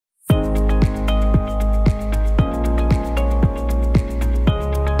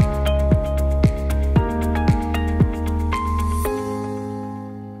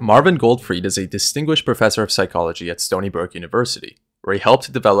Marvin Goldfried is a distinguished professor of psychology at Stony Brook University, where he helped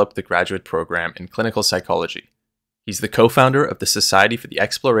to develop the graduate program in clinical psychology. He's the co-founder of the Society for the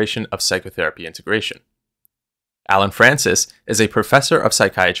Exploration of Psychotherapy Integration. Alan Francis is a professor of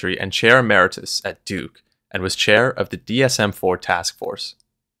psychiatry and chair emeritus at Duke, and was chair of the DSM-IV task force.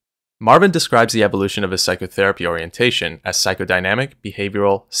 Marvin describes the evolution of his psychotherapy orientation as psychodynamic,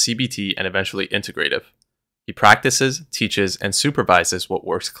 behavioral, CBT, and eventually integrative. He practices, teaches, and supervises what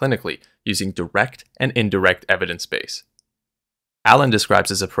works clinically using direct and indirect evidence base. Alan describes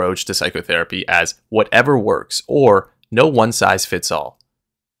his approach to psychotherapy as whatever works, or no one-size-fits-all.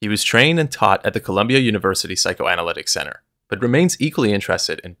 He was trained and taught at the Columbia University Psychoanalytic Center, but remains equally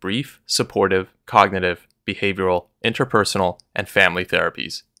interested in brief, supportive, cognitive, behavioral, interpersonal, and family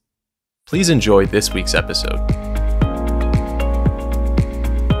therapies. Please enjoy this week's episode.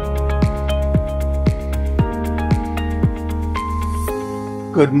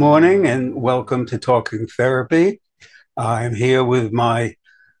 Good morning and welcome to Talking Therapy. I'm here with my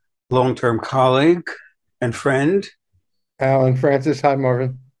long-term colleague and friend, Alan Francis. Hi,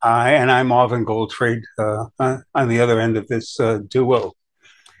 Marvin. Hi, and I'm Marvin Goldfried on the other end of this duo.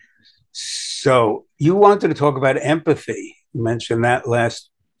 So you wanted to talk about empathy. You mentioned that last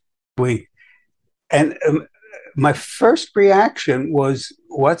week. And my first reaction was,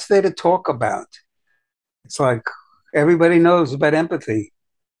 what's there to talk about? It's like everybody knows about empathy.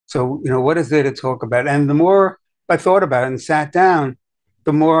 So, what is there to talk about? And the more I thought about it and sat down,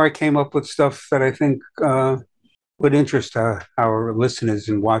 the more I came up with stuff that I think would interest our listeners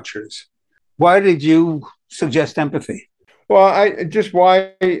and watchers. Why did you suggest empathy? Well,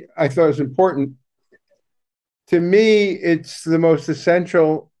 why I thought it was important. To me, it's the most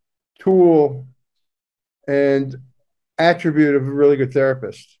essential tool and attribute of a really good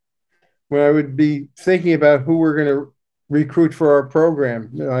therapist. When I would be thinking about who we're going to recruit for our program,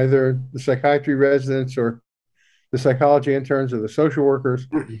 either the psychiatry residents or the psychology interns or the social workers,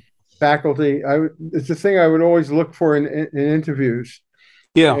 faculty, it's the thing I would always look for in interviews.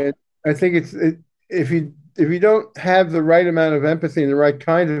 Yeah, and I think if you don't have the right amount of empathy and the right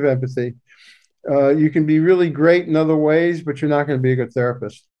kind of empathy, you can be really great in other ways, but you're not going to be a good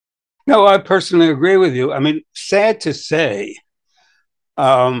therapist. No, I personally agree with you. I mean, sad to say,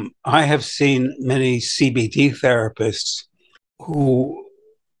 I have seen many CBT therapists who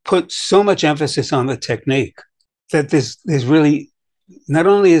put so much emphasis on the technique that there's really, not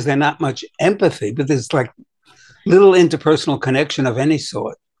only is there not much empathy, but there's like little interpersonal connection of any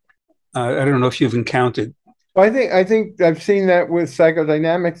sort. I don't know if you've encountered. Well, I think I've seen that with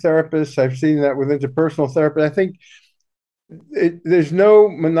psychodynamic therapists. I've seen that with interpersonal therapists. I think there's no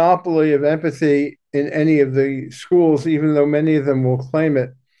monopoly of empathy in any of the schools, even though many of them will claim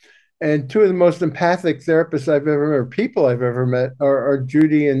it. And two of the most empathic therapists I've ever met, or people I've ever met, are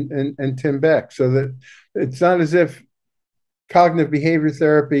Judy and Tim Beck. So that it's not as if cognitive behavior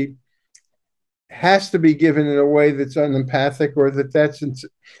therapy has to be given in a way that's unempathic or that's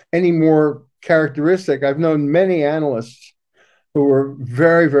any more characteristic. I've known many analysts who were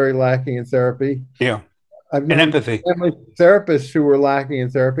very, very lacking in therapy. Yeah. I've known empathy. Therapists who were lacking in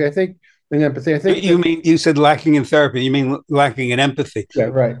therapy. I think in empathy. I think you said lacking in therapy. You mean lacking in empathy? Yeah,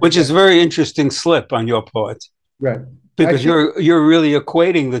 right. Which is a very interesting slip on your part, right? Because you're really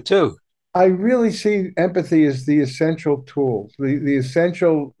equating the two. I really see empathy as the essential tool, the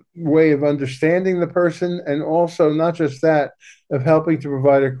essential way of understanding the person, and also not just that, of helping to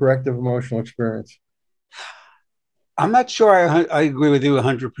provide a corrective emotional experience. I'm not sure I agree with you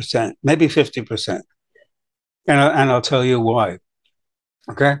 100%, maybe 50%. And I'll tell you why.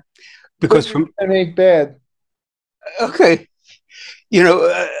 Okay? Because it ain't bad. Okay.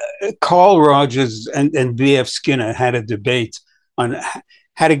 Carl Rogers and B.F. Skinner had a debate on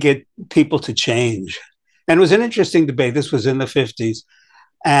how to get people to change. And it was an interesting debate. This was in the 50s.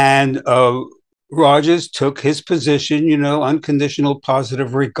 And Rogers took his position, unconditional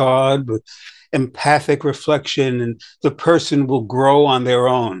positive regard with empathic reflection, and the person will grow on their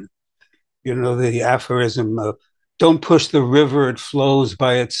own. The aphorism, don't push the river, it flows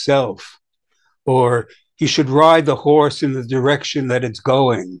by itself. Or you should ride the horse in the direction that it's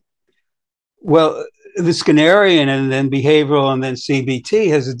going. Well, the Skinnerian and then behavioral and then CBT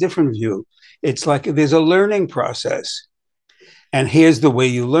has a different view. It's like there's a learning process. And here's the way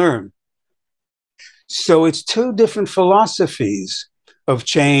you learn. So it's two different philosophies of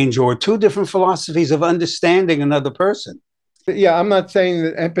change, or two different philosophies of understanding another person. Yeah, I'm not saying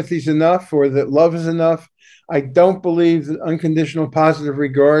that empathy is enough or that love is enough. I don't believe that unconditional positive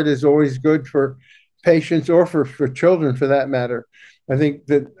regard is always good for patients or for children, for that matter. I think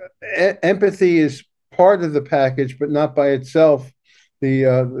that empathy is part of the package, but not by itself the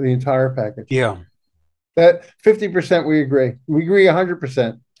entire package. Yeah. That 50% we agree. We agree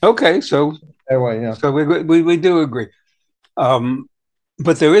 100%. Okay, so That way, yeah. so we do agree.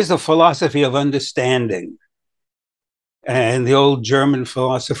 But there is a philosophy of understanding. And the old German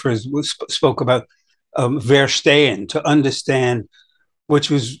philosophers spoke about verstehen, to understand, which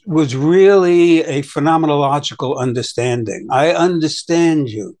was really a phenomenological understanding. I understand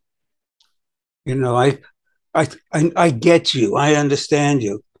you. You know, I get you. I understand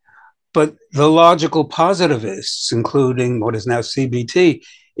you. But the logical positivists, including what is now CBT,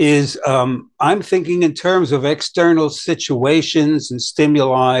 is I'm thinking in terms of external situations and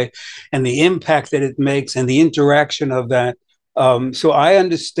stimuli and the impact that it makes and the interaction of that. So I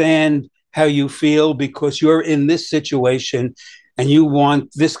understand how you feel because you're in this situation and you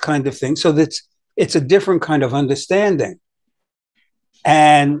want this kind of thing. So it's a different kind of understanding.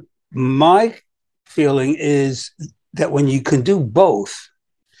 And my feeling is that when you can do both,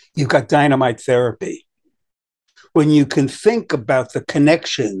 you've got dynamite therapy. When you can think about the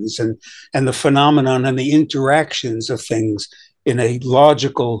connections and the phenomenon and the interactions of things in a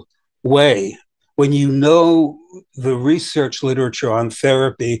logical way, when you know the research literature on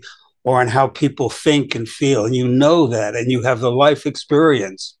therapy or on how people think and feel, and you know that, and you have the life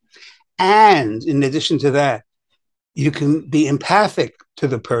experience. And in addition to that, you can be empathic to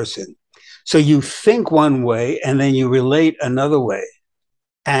the person. So you think one way and then you relate another way.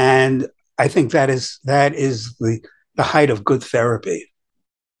 And I think that is the height of good therapy.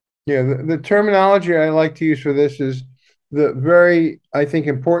 Yeah, the terminology I like to use for this is the very, I think,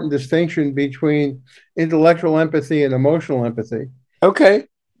 important distinction between intellectual empathy and emotional empathy. Okay.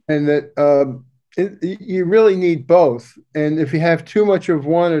 And that you really need both. And if you have too much of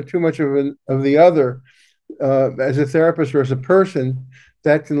one or too much of the other, as a therapist or as a person,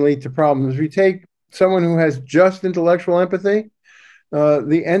 that can lead to problems. If you take someone who has just intellectual empathy,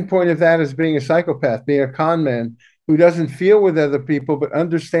 the end point of that is being a psychopath, being a con man who doesn't feel with other people, but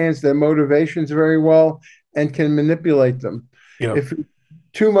understands their motivations very well and can manipulate them. Yeah. If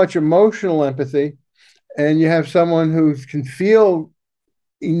too much emotional empathy and you have someone who can feel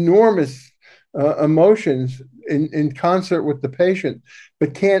enormous emotions in concert with the patient,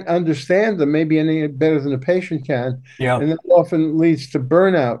 but can't understand them maybe any better than the patient can. Yeah. And that often leads to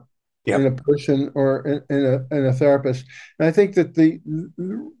burnout. Yep. In a person or in a therapist. And I think that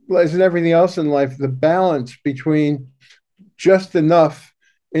as in everything else in life, the balance between just enough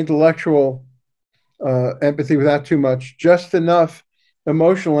intellectual empathy without too much, just enough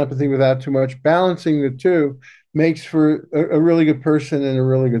emotional empathy without too much, balancing the two makes for a really good person and a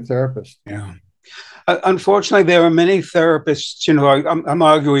really good therapist. Yeah. Unfortunately, there are many therapists, you know, I'm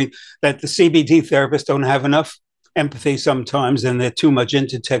arguing that the CBT therapists don't have enough empathy sometimes and they're too much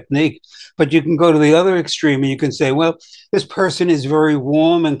into technique. But you can go to the other extreme and you can say, well, this person is very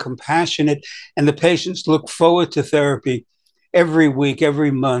warm and compassionate and the patients look forward to therapy every week,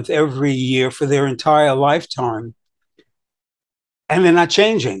 every month, every year for their entire lifetime. And they're not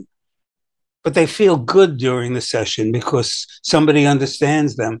changing, but they feel good during the session because somebody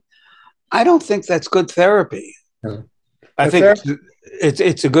understands them. I don't think that's good therapy. No. I think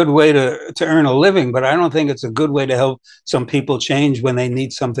it's a good way to earn a living, but I don't think it's a good way to help some people change when they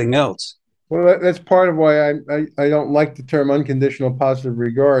need something else. Well, that's part of why I don't like the term unconditional positive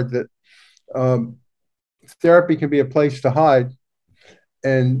regard, that therapy can be a place to hide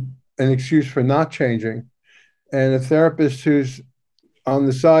and an excuse for not changing. And a therapist who's on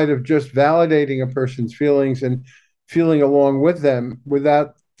the side of just validating a person's feelings and feeling along with them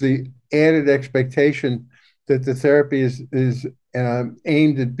without the added expectation that the therapy is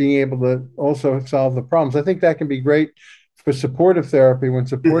aimed at being able to also solve the problems. I think that can be great for supportive therapy when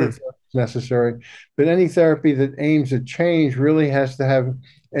supportive therapy is necessary. But any therapy that aims at change really has to have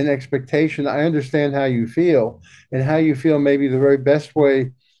an expectation. I understand how you feel, and how you feel may be the very best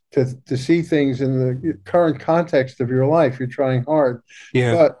way to see things in the current context of your life. You're trying hard.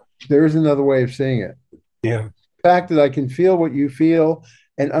 Yeah. But there is another way of seeing it. Yeah. The fact that I can feel what you feel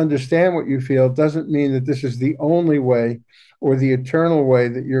and understand what you feel doesn't mean that this is the only way or the eternal way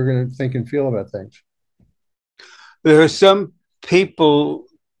that you're going to think and feel about things. There are some people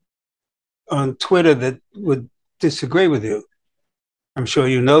on Twitter that would disagree with you. I'm sure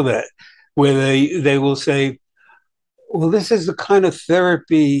you know that, where they will say, well, this is the kind of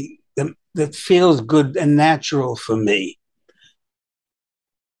therapy that feels good and natural for me.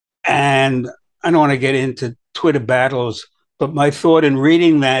 And I don't want to get into Twitter battles, but my thought in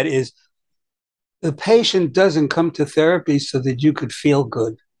reading that is the patient doesn't come to therapy so that you could feel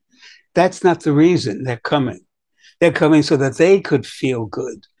good. That's not the reason they're coming. They're coming so that they could feel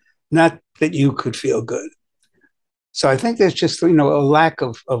good, not that you could feel good. So I think there's just, you know, a lack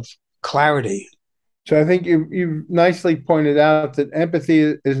of clarity. So I think you've nicely pointed out that empathy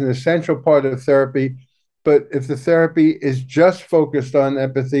is an essential part of therapy, but if the therapy is just focused on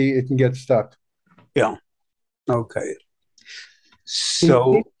empathy, it can get stuck. Yeah. Okay.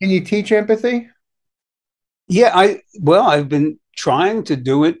 So can you teach empathy? yeah, I've been trying to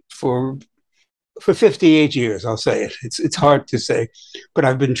do it for 58 years. I'll say it. It's hard to say, but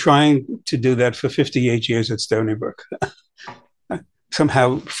I've been trying to do that for 58 years at Stony Brook.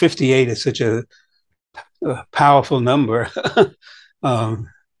 Somehow 58 is such a powerful number.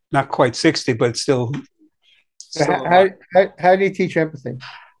 Not quite 60, but still. How do you teach empathy?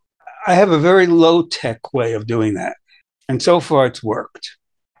 I have a very low-tech way of doing that. And so far it's worked.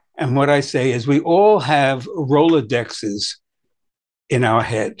 And what I say is we all have Rolodexes in our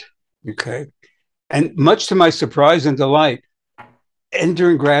head, okay? And much to my surprise and delight,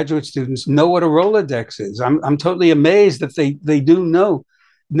 entering graduate students know what a Rolodex is. I'm totally amazed that they do know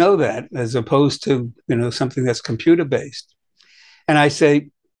that, as opposed to, you know, something that's computer-based. And I say,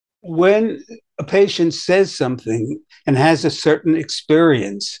 when a patient says something and has a certain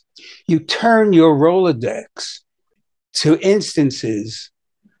experience, you turn your Rolodex to instances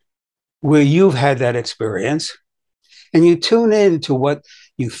where you've had that experience, and you tune in to what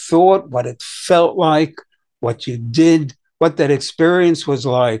you thought, what it felt like, what you did, what that experience was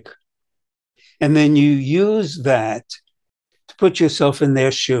like. And then you use that to put yourself in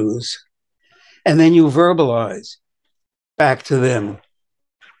their shoes. And then you verbalize back to them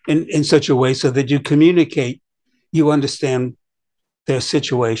in such a way so that you communicate, you understand their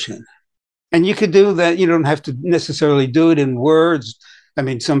situation. And you could do that. You don't have to necessarily do it in words. I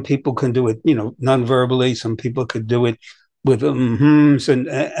mean, some people can do it, you know, non-verbally. Some people could do it with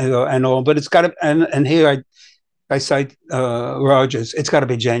and all. But it's got to, and here I cite Rogers, it's got to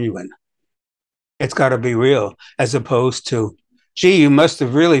be genuine. It's got to be real, as opposed to, gee, you must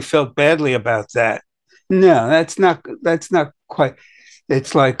have really felt badly about that. No, that's not quite.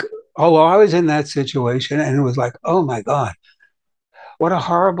 It's like, oh, well, I was in that situation, and it was like, oh my God, what a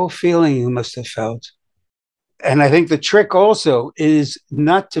horrible feeling you must have felt. And I think the trick also is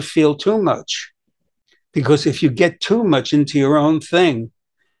not to feel too much, because if you get too much into your own thing,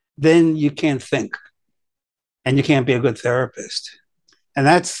 then you can't think, and you can't be a good therapist. And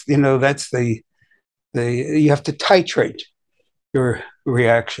that's, you know, that's the you have to titrate your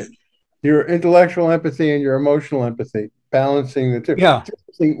reaction. Your intellectual empathy and your emotional empathy, balancing the two. Yeah.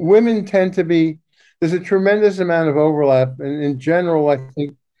 Women tend to be, there's a tremendous amount of overlap. And in general, I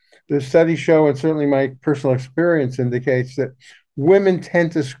think the studies show, and certainly my personal experience indicates, that women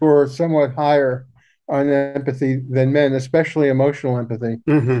tend to score somewhat higher on empathy than men, especially emotional empathy.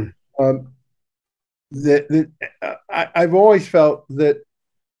 Mm-hmm. I've always felt that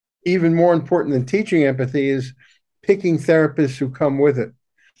even more important than teaching empathy is picking therapists who come with it.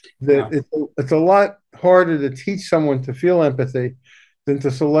 That it's a lot harder to teach someone to feel empathy than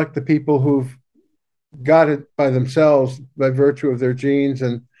to select the people who've got it by themselves by virtue of their genes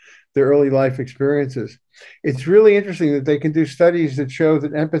and their early life experiences. It's really interesting that they can do studies that show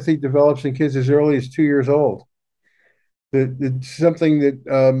that empathy develops in kids as early as 2 years old. It's something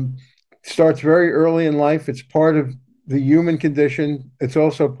that starts very early in life. It's part of the human condition. It's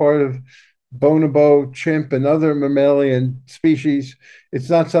also part of bonobo, chimp, and other mammalian species. It's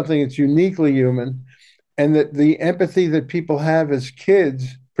not something that's uniquely human. And that the empathy that people have as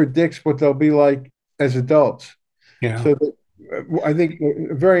kids predicts what they'll be like as adults. Yeah. So that, I think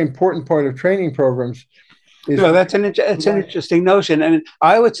a very important part of training programs is... No, that's an interesting notion. And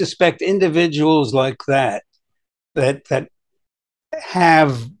I would suspect individuals like that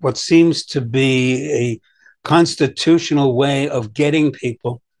have what seems to be a constitutional way of getting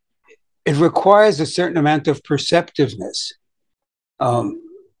people. It requires a certain amount of perceptiveness,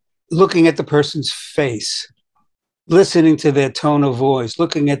 looking at the person's face, listening to their tone of voice,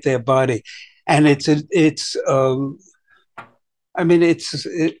 looking at their body. And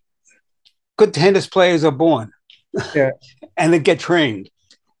good tennis players are born, yeah, and they get trained.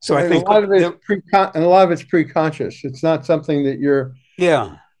 So I think a lot of it's pre-conscious. It's not something that you're.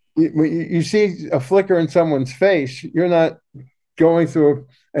 Yeah. You see a flicker in someone's face, you're not going through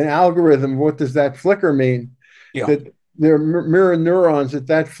an algorithm. What does that flicker mean? Yeah. That there are mirror neurons,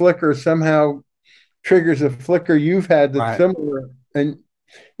 that flicker somehow triggers a flicker you've had that's similar, and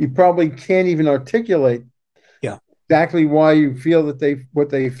you probably can't even articulate exactly why you feel what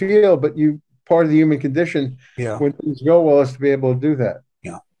they feel, but part of the human condition when things go well is to be able to do that.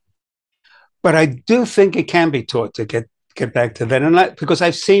 Yeah. But I do think it can be taught, to get back to that, and because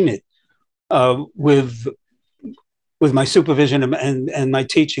I've seen it with with my supervision and my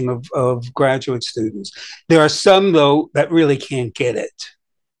teaching of graduate students. There are some, though, that really can't get it.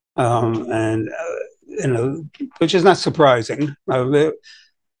 Which is not surprising. The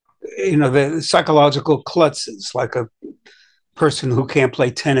psychological klutzes, like a person who can't play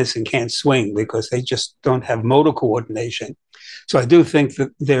tennis and can't swing because they just don't have motor coordination. So I do think that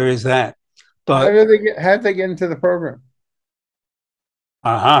there is that. But how did they get into the program?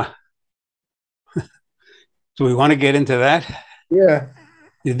 Do we want to get into that? Yeah.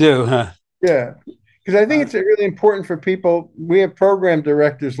 You do, huh? Yeah. Because I think it's really important for people. We have program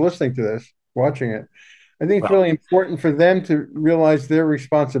directors listening to this, watching it. I think it's really important for them to realize their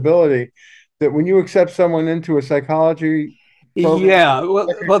responsibility, that when you accept someone into a psychology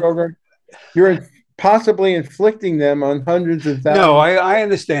program, you're possibly inflicting them on hundreds of thousands. No, I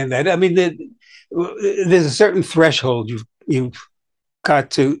understand that. I mean, there's a certain threshold you've got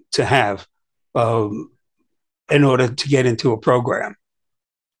to have in order to get into a program.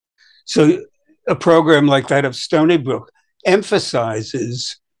 So a program like that of Stony Brook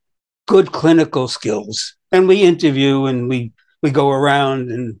emphasizes good clinical skills. And we interview and we go around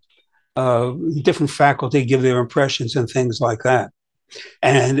and different faculty give their impressions and things like that.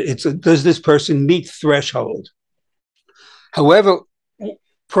 And does this person meet threshold? However,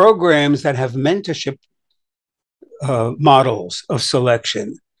 programs that have mentorship models of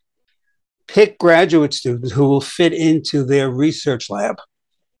selection pick graduate students who will fit into their research lab.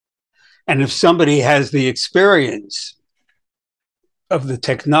 And if somebody has the experience of the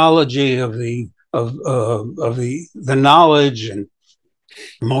technology, of the knowledge and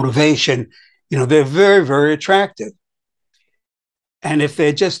motivation, they're very, very attractive. And if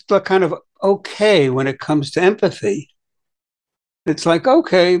they're just kind of okay when it comes to empathy, it's like,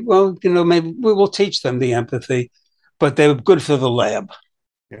 okay, well, maybe we will teach them the empathy, but they're good for the lab.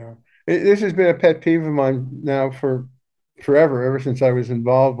 Yeah. This has been a pet peeve of mine now for forever, ever since I was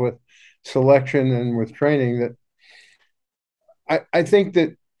involved with selection and with training, that I think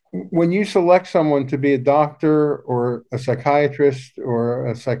that when you select someone to be a doctor or a psychiatrist or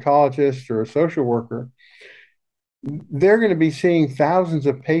a psychologist or a social worker, they're going to be seeing thousands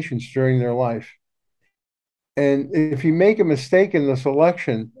of patients during their life. And if you make a mistake in the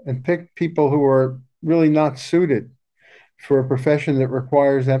selection and pick people who are really not suited for a profession that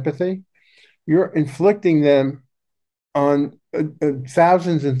requires empathy, you're inflicting them on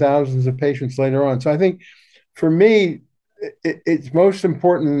thousands and thousands of patients later on. So I think for me, it's most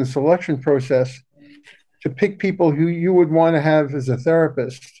important in the selection process to pick people who you would want to have as a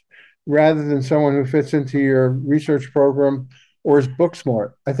therapist rather than someone who fits into your research program or is book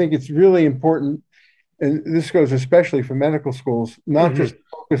smart. I think it's really important, and this goes especially for medical schools, not just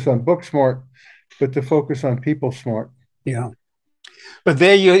focus on book smart, but to focus on people smart. Yeah. But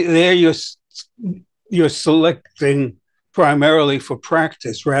you're selecting primarily for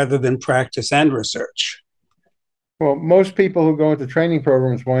practice rather than practice and research. Well, most people who go into training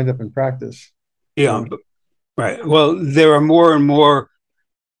programs wind up in practice. Yeah, right. Well, there are more and more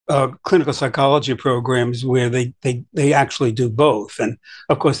clinical psychology programs where they actually do both. And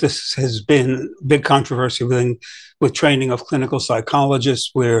of course, this has been big controversy with training of clinical psychologists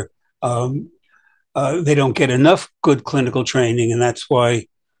where they don't get enough good clinical training. And that's why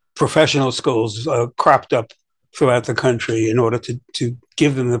professional schools cropped up throughout the country in order to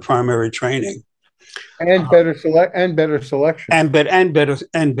give them the primary training. And better selection. And better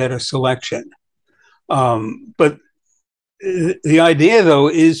selection. But the idea, though,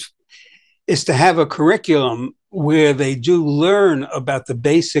 is to have a curriculum where they do learn about the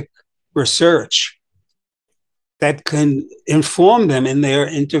basic research that can inform them in their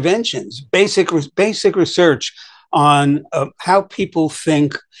interventions. Basic research on how people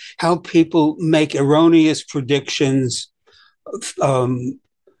think, how people make erroneous predictions,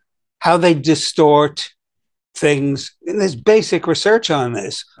 how they distort things. And there's basic research on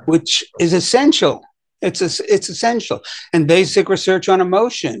this, which is essential. It's essential. And basic research on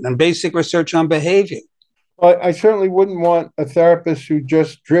emotion and basic research on behavior. Well, I certainly wouldn't want a therapist who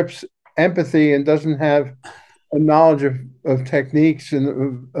just drips empathy and doesn't have a knowledge of techniques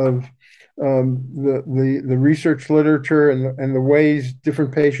and of the research literature and the ways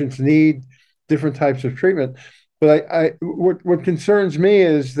different patients need different types of treatment. But what concerns me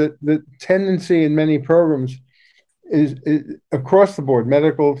is that the tendency in many programs is across the board,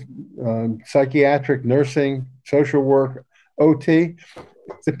 medical, psychiatric, nursing, social work, OT,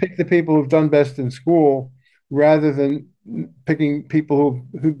 to pick the people who've done best in school rather than picking people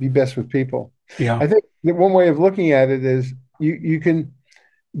who'd be best with people. Yeah. I think that one way of looking at it is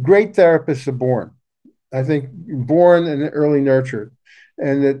great therapists are born. I think born and early nurtured.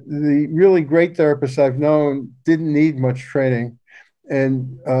 and that the really great therapists I've known didn't need much training.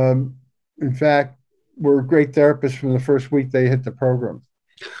 And in fact, were great therapists from the first week they hit the program.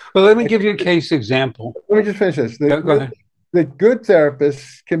 Well, let me give you a case example. Let me just finish this. Go ahead. The good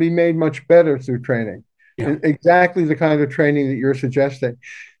therapists can be made much better through training. Yeah. Exactly the kind of training that you're suggesting.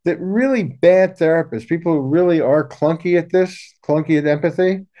 That really bad therapists, people who really are clunky at this, clunky at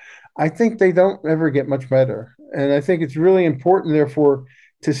empathy, I think they don't ever get much better. And I think it's really important, therefore,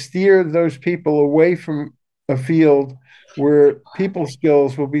 to steer those people away from a field where people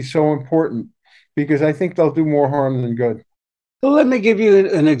skills will be so important, because I think they'll do more harm than good. Well, let me give you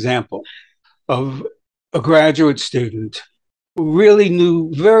an example of a graduate student who really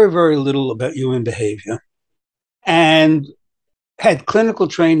knew very, very little about human behavior and had clinical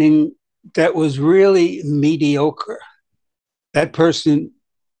training that was really mediocre. That person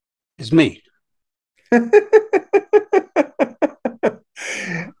is me.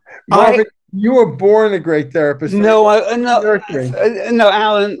 Marvin, you were born a great therapist. No, Alan,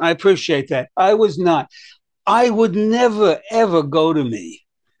 I appreciate that. I was not. I would never, ever go to me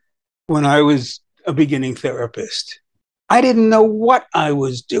when I was a beginning therapist. I didn't know what I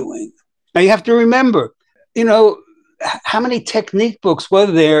was doing. Now, you have to remember, how many technique books were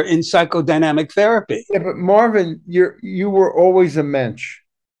there in psychodynamic therapy? Yeah, but Marvin, you were always a mensch.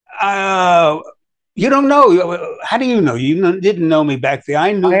 You don't know. How do you know? You didn't know me back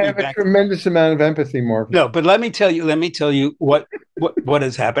then. I have a tremendous amount of empathy, Marvin. No, but let me tell you what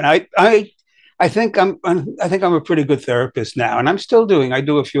has happened. I think I'm a pretty good therapist now, and I'm still doing. I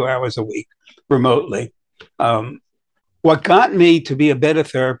do a few hours a week remotely. What got me to be a better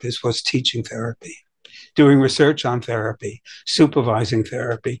therapist was teaching therapy, doing research on therapy, supervising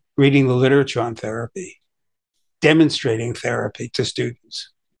therapy, reading the literature on therapy, demonstrating therapy to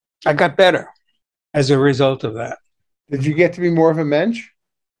students. I got better as a result of that. Did you get to be more of a mensch?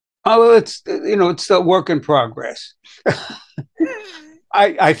 Oh, it's a work in progress.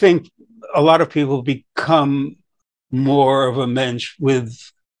 I think a lot of people become more of a mensch with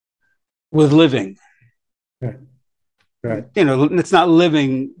living. Right. It's not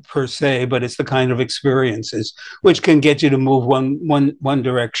living per se, but it's the kind of experiences which can get you to move one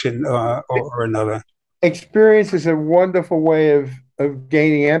direction or another. Experience is a wonderful way of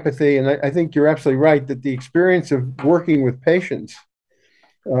gaining empathy, and I think you're absolutely right that the experience of working with patients,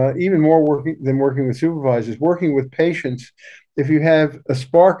 even more than working with supervisors, working with patients, if you have a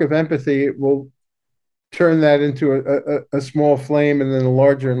spark of empathy, it will turn that into a small flame and then a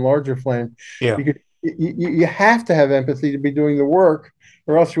larger and larger flame. Yeah. Because you have to have empathy to be doing the work,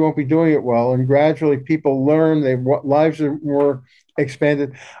 or else you won't be doing it well. And gradually people learn, their lives are more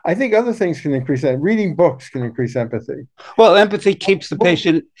expanded. I think other things can increase that. Reading books can increase empathy. Well, empathy keeps the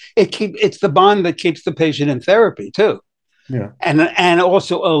patient, it's the bond that keeps the patient in therapy too. Yeah. And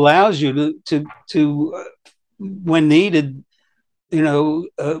also allows you to when needed,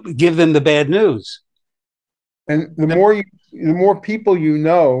 give them the bad news. And the more people you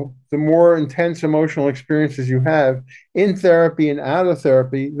know, the more intense emotional experiences you have in therapy and out of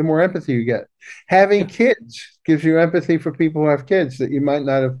therapy, the more empathy you get. Having kids gives you empathy for people who have kids that you might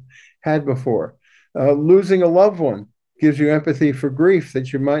not have had before. Losing a loved one gives you empathy for grief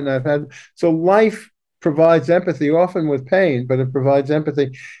that you might not have had. So life provides empathy, often with pain, but it provides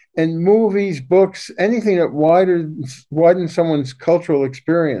empathy. And movies, books, anything that widens someone's cultural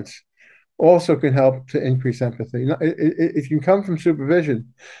experience also can help to increase empathy. It can come from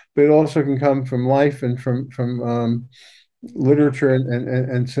supervision, but it also can come from life and from literature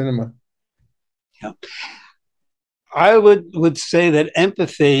and cinema. Yeah. I would say that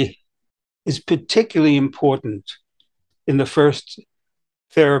empathy is particularly important in the first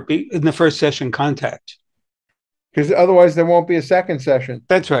session contact. Because otherwise there won't be a second session.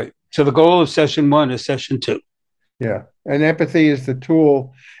 That's right. So the goal of session 1 is session 2. Yeah. And empathy is the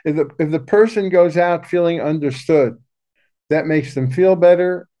tool. If the person goes out feeling understood, that makes them feel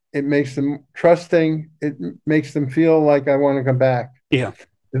better. It makes them trusting. It makes them feel like I want to come back. Yeah.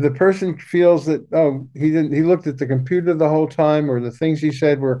 If the person feels that, he looked at the computer the whole time, or the things he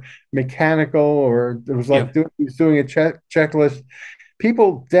said were mechanical, or it was like he was doing a checklist.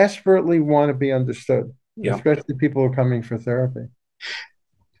 People desperately want to be understood, especially people who are coming for therapy.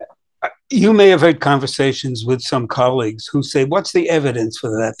 You may have had conversations with some colleagues who say, what's the evidence for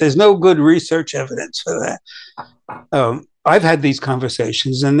that? There's no good research evidence for that. I've had these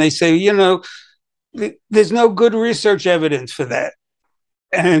conversations and they say, there's no good research evidence for that.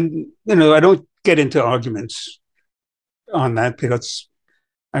 And, I don't get into arguments on that because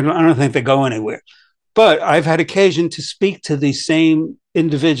I don't think they go anywhere. But I've had occasion to speak to these same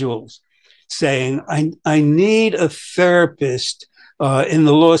individuals saying, I need a therapist in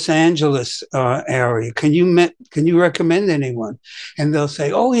the Los Angeles area. Can you recommend anyone? And they'll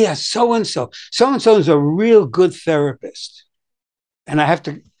say, oh, yeah, so-and-so is a real good therapist. And I have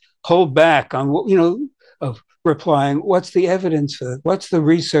to hold back on, of replying, what's the evidence for that? What's the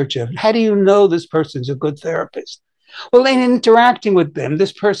research evidence? How do you know this person's a good therapist? Well, in interacting with them,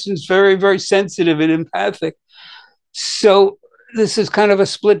 this person's very, very sensitive and empathic. So this is kind of a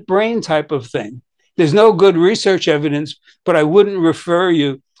split brain type of thing. There's no good research evidence, but I wouldn't refer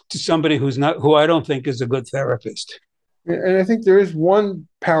you to somebody who I don't think is a good therapist. And I think there is one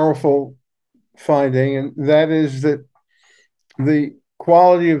powerful finding, and that is that the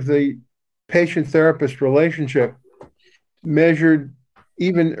quality of the patient-therapist relationship measured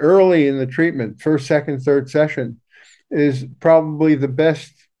even early in the treatment, first, second, third session, is probably the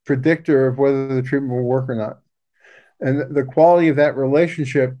best predictor of whether the treatment will work or not. And the quality of that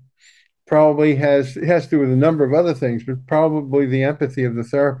relationship probably has to do with a number of other things, but probably the empathy of the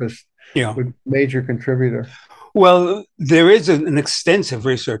therapist would be a major contributor. Well, there is an extensive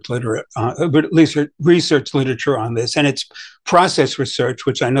research literature on this, and it's process research,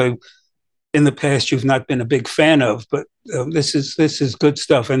 which I know in the past you've not been a big fan of, but this is good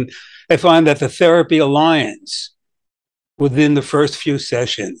stuff. And I find that the Therapy Alliance, within the first few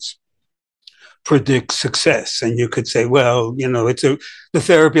sessions, predicts success. And you could say, well, the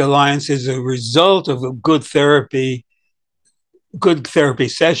Therapy Alliance is a result of a good therapy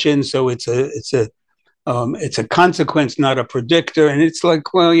session, so it's a consequence, not a predictor. And it's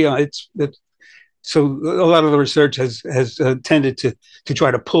like, well, yeah, so a lot of the research has tended to try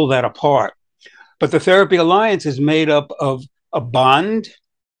to pull that apart. But the Therapy Alliance is made up of a bond,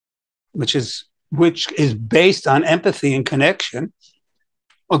 which is based on empathy and connection,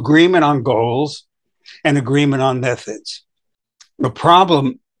 agreement on goals, and agreement on methods. The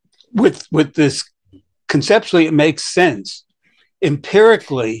problem with this, conceptually, it makes sense.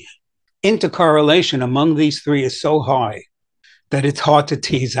 Empirically, intercorrelation among these three is so high that it's hard to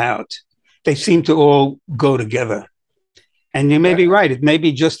tease out. They seem to all go together. And you may be right. It may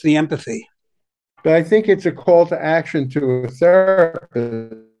be just the empathy. But I think it's a call to action to a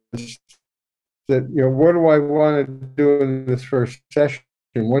therapist that, what do I want to do in this first session?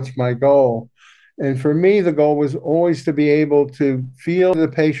 What's my goal? And for me, the goal was always to be able to feel the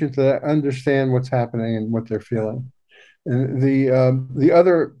patient, to understand what's happening and what they're feeling. And the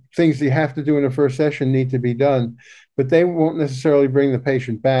other things you have to do in the first session need to be done, but they won't necessarily bring the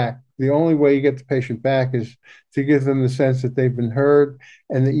patient back. The only way you get the patient back is to give them the sense that they've been heard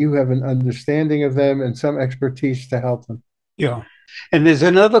and that you have an understanding of them and some expertise to help them. Yeah. And there's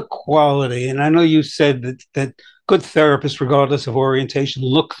another quality, and I know you said that good therapists, regardless of orientation,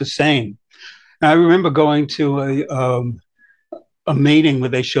 look the same. And I remember going to a meeting where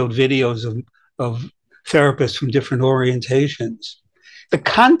they showed videos of therapists from different orientations. The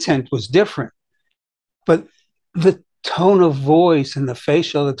content was different, but the tone of voice and the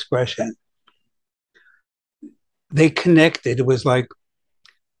facial expression, they connected. It was like,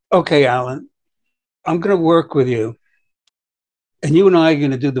 okay, Alan, I'm going to work with you, and you and I are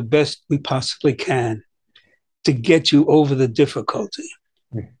going to do the best we possibly can to get you over the difficulty.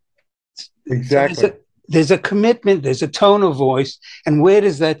 Exactly. So there's a commitment, there's a tone of voice. And where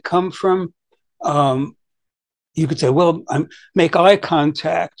does that come from? You could say, well, make eye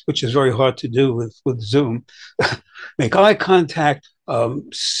contact, which is very hard to do with Zoom. Make eye contact,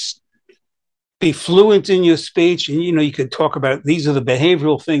 be fluent in your speech. And, you could talk about these are the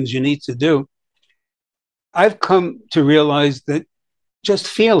behavioral things you need to do. I've come to realize that just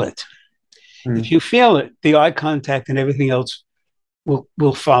feel it. If you feel it, the eye contact and everything else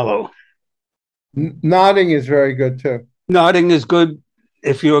will follow. Nodding is very good too. Nodding is good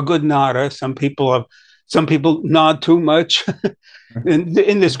if you're a good nodder. Some people nod too much,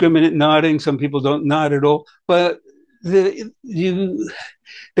 indiscriminate nodding. Some people don't nod at all. But there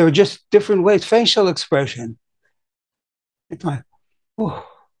are just different ways. Facial expression. It's like, oh.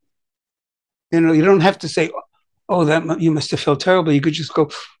 You don't have to say, oh, you must have felt terrible. You could just go,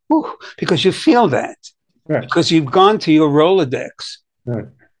 oh, because you feel that. Right. Because you've gone to your Rolodex. Right.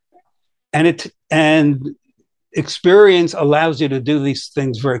 And experience allows you to do these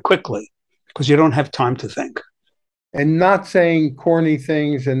things very quickly because you don't have time to think. And not saying corny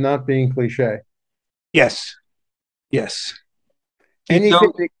things and not being cliche. Yes. Yes.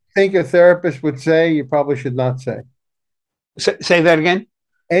 Anything you think a therapist would say, you probably should not say. Say that again?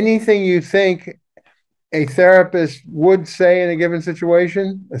 Anything you think a therapist would say in a given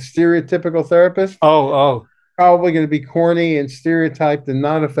situation, a stereotypical therapist, probably going to be corny and stereotyped and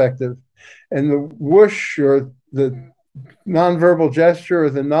not effective. And the whoosh or the nonverbal gesture or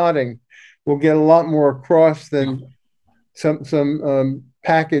the nodding will get a lot more across than some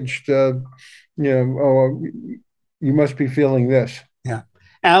packaged, oh, you must be feeling this. Yeah.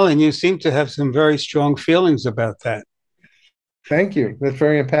 Alan, you seem to have some very strong feelings about that. Thank you. That's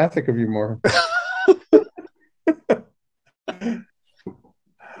very empathic of you, Marvin.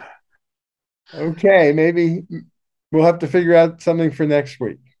 Okay, maybe we'll have to figure out something for next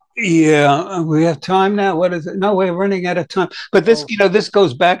week. Yeah, we have time now. What is it? No, we're running out of time. But this, this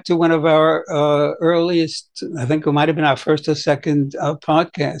goes back to one of our earliest, I think it might have been our first or second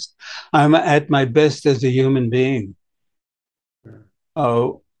podcast. I'm at my best as a human being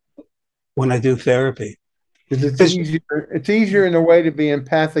when I do therapy. It's easier in a way to be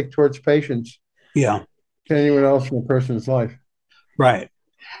empathic towards patients. Yeah. To anyone else in a person's life. Right.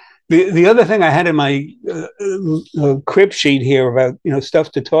 The other thing I had in my crib sheet here about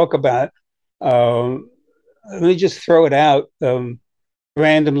stuff to talk about, let me just throw it out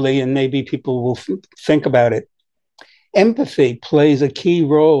randomly, and maybe people will think about it. Empathy plays a key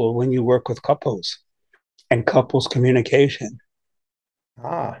role when you work with couples and couples communication.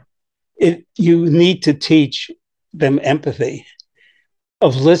 You need to teach them empathy,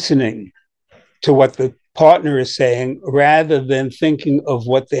 of listening to what the partner is saying rather than thinking of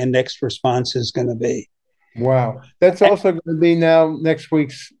what their next response is going to be. Wow. That's also going to be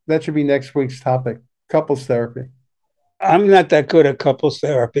that should be next week's topic, couples therapy. I'm not that good at couples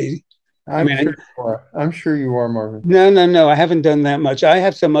therapy. I'm sure you are. I'm sure you are, Marvin. No. I haven't done that much. I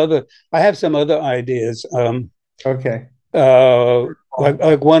have some other ideas. Okay.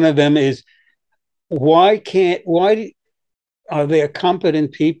 Like one of them is, why are there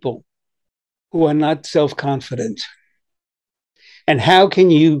competent people who are not self-confident? And how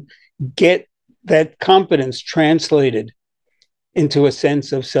can you get that competence translated into a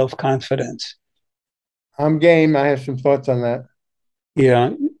sense of self-confidence? I'm game. I have some thoughts on that. Yeah.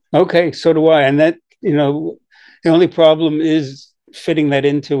 Okay. So do I. And that, the only problem is fitting that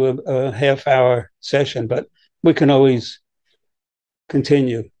into a half-hour session, but we can always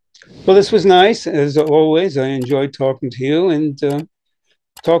continue. Well, this was nice. As always, I enjoyed talking to you, and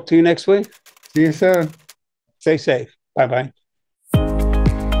talk to you next week. See you soon. Stay safe. Bye-bye.